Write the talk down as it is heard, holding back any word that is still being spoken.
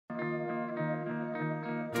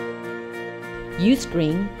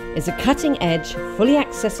uScreen is a cutting-edge, fully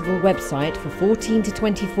accessible website for 14 to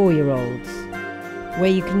 24-year-olds, where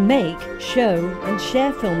you can make, show and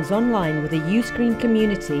share films online with the uScreen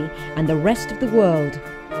community and the rest of the world.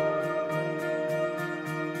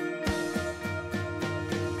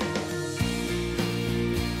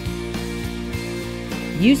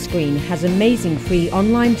 uScreen has amazing free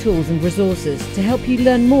online tools and resources to help you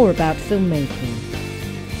learn more about filmmaking.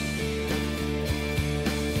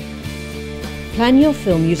 Plan your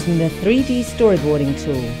film using the 3D storyboarding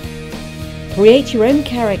tool. Create your own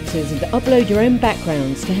characters and upload your own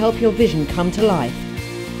backgrounds to help your vision come to life.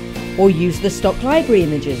 Or use the stock library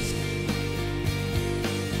images.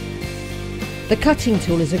 The cutting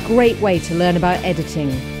tool is a great way to learn about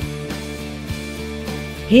editing.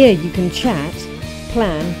 Here you can chat,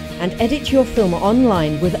 plan and edit your film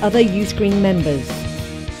online with other uScreen members.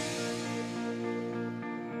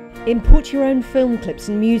 Import your own film clips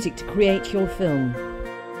and music to create your film.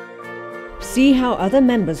 See how other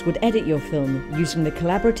members would edit your film using the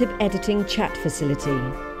collaborative editing chat facility.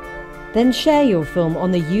 Then share your film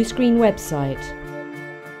on the uScreen website.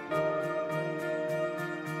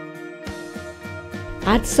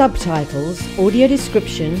 Add subtitles, audio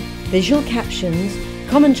description, visual captions,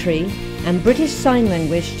 commentary and British Sign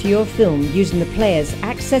Language to your film using the player's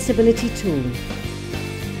accessibility tool.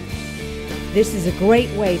 This is a great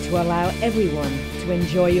way to allow everyone to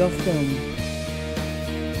enjoy your film.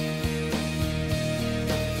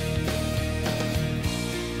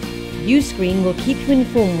 uScreen will keep you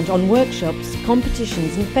informed on workshops,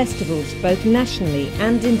 competitions and festivals both nationally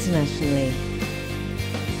and internationally.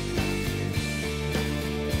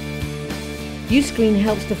 uScreen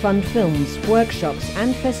helps to fund films, workshops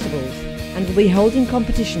and festivals and will be holding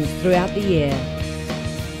competitions throughout the year.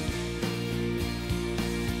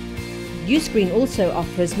 uScreen also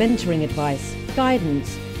offers mentoring advice,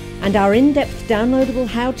 guidance, and our in-depth downloadable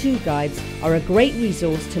how-to guides are a great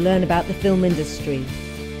resource to learn about the film industry.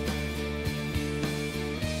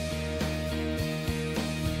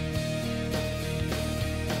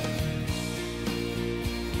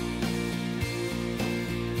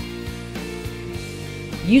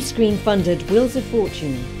 uScreen funded Wheels of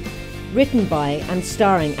Fortune, written by and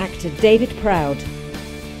starring actor David Proud.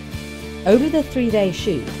 Over the 3-day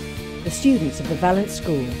shoot, the students of the Valence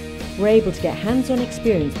School were able to get hands-on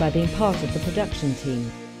experience by being part of the production team.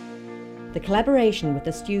 The collaboration with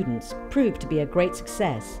the students proved to be a great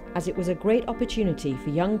success, as it was a great opportunity for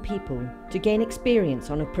young people to gain experience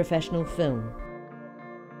on a professional film.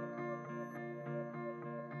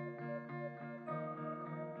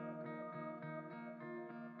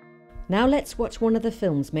 Now let's watch one of the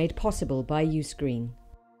films made possible by uScreen.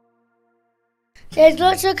 There's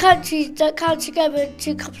lots of countries that come together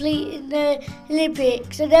to complete in the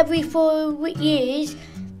Olympics, and every 4 years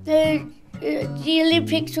the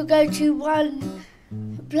Olympics will go to one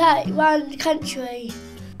country.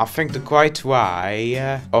 I think the great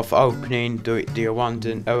way of opening the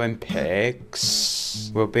London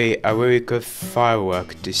Olympics will be a really good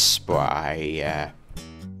firework display.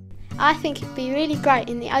 I think it'd be really great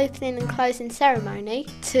in the opening and closing ceremony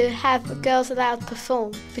to have girls allowed to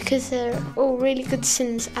perform, because they're all really good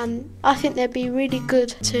singers and I think they'd be really good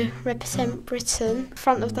to represent Britain in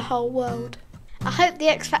front of the whole world. I hope the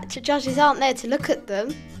X Factor judges aren't there to look at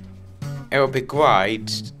them. It would be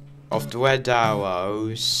great if the red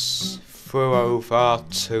arrows flew over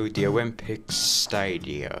to the Olympic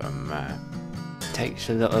Stadium. It takes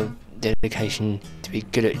a lot of dedication to be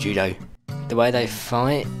good at judo. The way they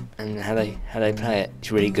fight and how they play it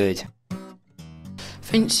is really good.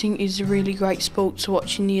 Fencing is a really great sport to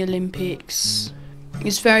watch in the Olympics.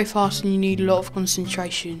 It's very fast and you need a lot of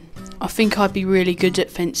concentration. I think I'd be really good at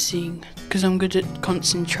fencing because I'm good at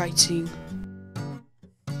concentrating.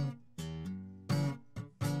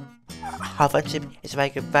 High friendship is a very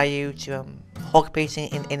good value to hog beating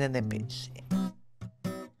in Olympics.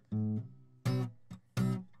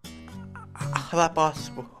 I like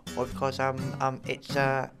basketball because it's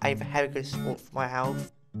a very good sport for my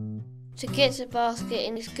health. To get to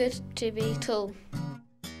basket, it's good to be tall.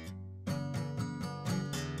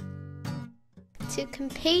 To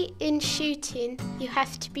compete in shooting, you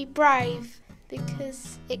have to be brave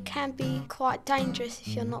because it can be quite dangerous if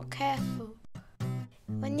you're not careful.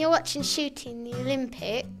 When you're watching shooting the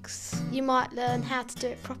Olympics, you might learn how to do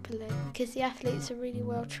it properly because the athletes are really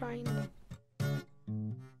well trained.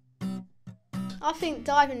 I think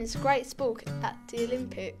diving is a great sport at the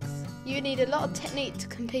Olympics. You need a lot of technique to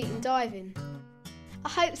compete in diving. I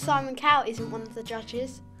hope Simon Cowell isn't one of the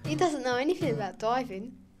judges. He doesn't know anything about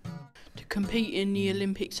diving. To compete in the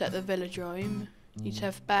Olympics at the velodrome, you need to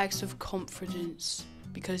have bags of confidence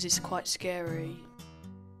because it's quite scary.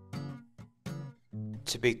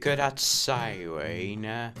 To be good at sailing,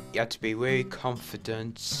 you have to be really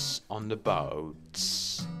confident on the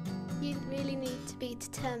boats. You really need to be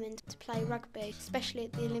determined to play rugby, especially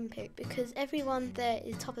at the Olympic, because everyone there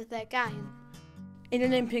is top of their game. In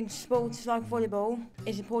Olympic sports like volleyball,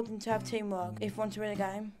 it's important to have teamwork if you want to win a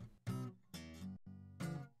game.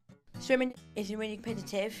 Swimming is a really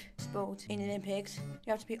competitive sport in the Olympics.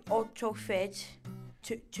 You have to be ultra fit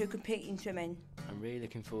to compete in swimming. I'm really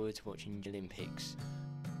looking forward to watching the Olympics.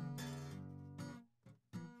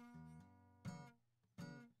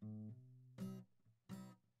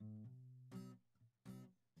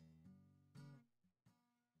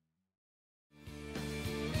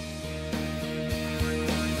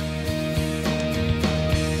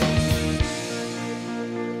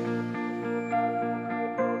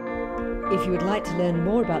 If you would like to learn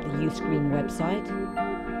more about the uScreen website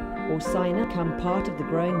or sign up, become part of the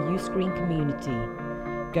growing uScreen community,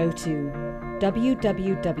 go to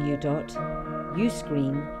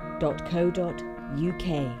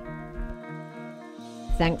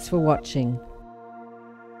www.uscreen.co.uk. Thanks for watching.